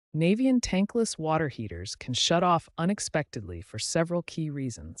Navien tankless water heaters can shut off unexpectedly for several key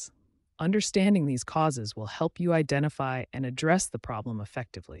reasons. Understanding these causes will help you identify and address the problem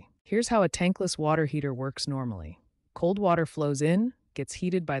effectively. Here's how a tankless water heater works normally. Cold water flows in, gets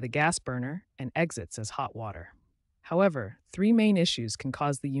heated by the gas burner, and exits as hot water. However, three main issues can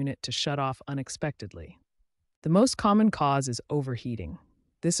cause the unit to shut off unexpectedly. The most common cause is overheating.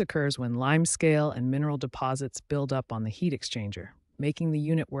 This occurs when limescale and mineral deposits build up on the heat exchanger, making the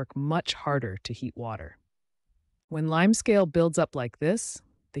unit work much harder to heat water. When limescale builds up like this,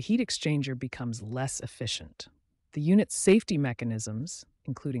 the heat exchanger becomes less efficient. The unit's safety mechanisms,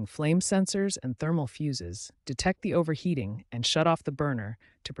 including flame sensors and thermal fuses, detect the overheating and shut off the burner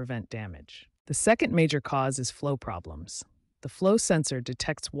to prevent damage. The second major cause is flow problems. The flow sensor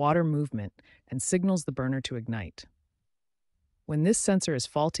detects water movement and signals the burner to ignite. When this sensor is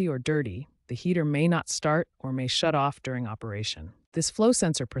faulty or dirty, the heater may not start or may shut off during operation. This flow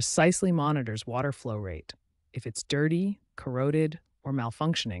sensor precisely monitors water flow rate. If it's dirty, corroded, or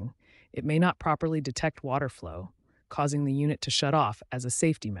malfunctioning, it may not properly detect water flow, causing the unit to shut off as a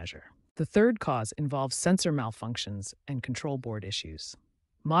safety measure. The third cause involves sensor malfunctions and control board issues.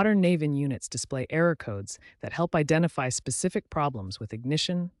 Modern Navien units display error codes that help identify specific problems with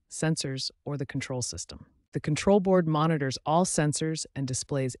ignition, sensors, or the control system. The control board monitors all sensors and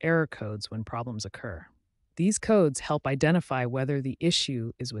displays error codes when problems occur. These codes help identify whether the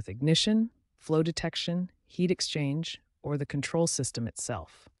issue is with ignition, flow detection, heat exchange, or the control system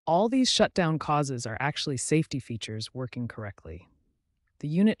itself. All these shutdown causes are actually safety features working correctly. The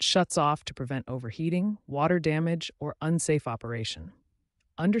unit shuts off to prevent overheating, water damage, or unsafe operation.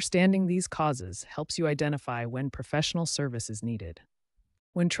 Understanding these causes helps you identify when professional service is needed.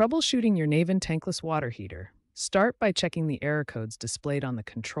 When troubleshooting your Navien tankless water heater, start by checking the error codes displayed on the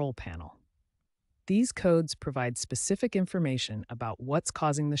control panel. These codes provide specific information about what's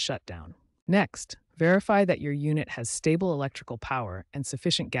causing the shutdown. Next, verify that your unit has stable electrical power and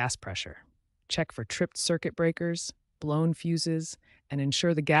sufficient gas pressure. Check for tripped circuit breakers, blown fuses, and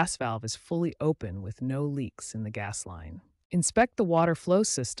ensure the gas valve is fully open with no leaks in the gas line. Inspect the water flow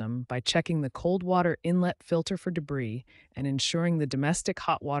system by checking the cold water inlet filter for debris and ensuring the domestic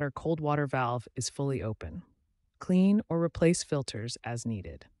hot water cold water valve is fully open. Clean or replace filters as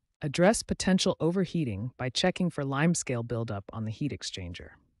needed. Address potential overheating by checking for limescale buildup on the heat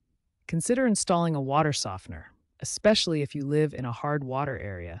exchanger. Consider installing a water softener, especially if you live in a hard water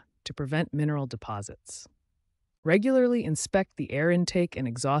area, to prevent mineral deposits. Regularly inspect the air intake and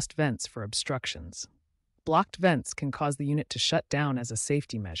exhaust vents for obstructions. Blocked vents can cause the unit to shut down as a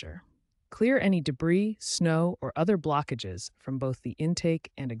safety measure. Clear any debris, snow, or other blockages from both the intake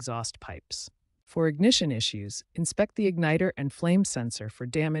and exhaust pipes. For ignition issues, inspect the igniter and flame sensor for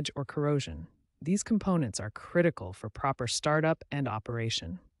damage or corrosion. These components are critical for proper startup and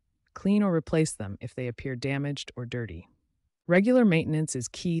operation. Clean or replace them if they appear damaged or dirty. Regular maintenance is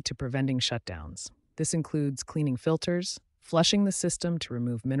key to preventing shutdowns. This includes cleaning filters, flushing the system to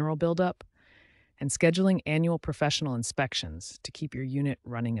remove mineral buildup, and scheduling annual professional inspections to keep your unit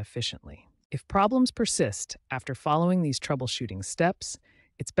running efficiently. If problems persist after following these troubleshooting steps,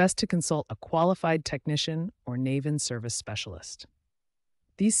 it's best to consult a qualified technician or Navien service specialist.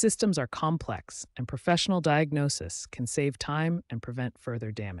 These systems are complex, and professional diagnosis can save time and prevent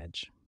further damage.